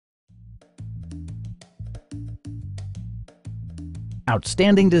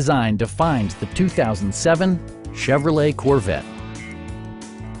Outstanding design defines the 2007 Chevrolet Corvette.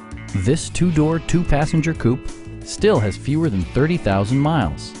 This two-door, two-passenger coupe still has fewer than 30,000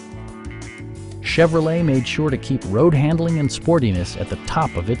 miles. Chevrolet made sure to keep road handling and sportiness at the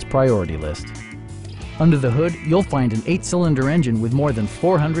top of its priority list. Under the hood, you'll find an 8-cylinder engine with more than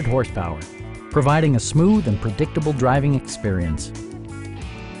 400 horsepower, providing a smooth and predictable driving experience.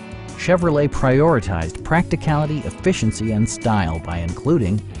 Chevrolet prioritized practicality, efficiency, and style by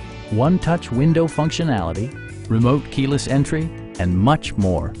including one-touch window functionality, remote keyless entry, and much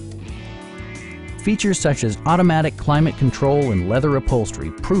more. Features such as automatic climate control and leather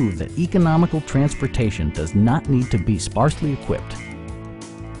upholstery prove that economical transportation does not need to be sparsely equipped.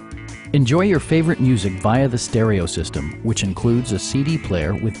 Enjoy your favorite music via the stereo system, which includes a CD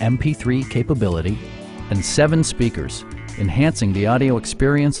player with MP3 capability and 7 speakers, enhancing the audio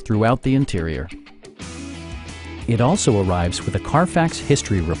experience throughout the interior. It also arrives with a Carfax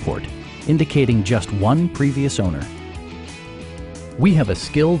history report, indicating just one previous owner. We have a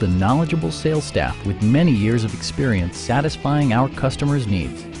skilled and knowledgeable sales staff with many years of experience satisfying our customers'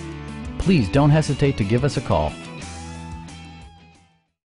 needs. Please don't hesitate to give us a call.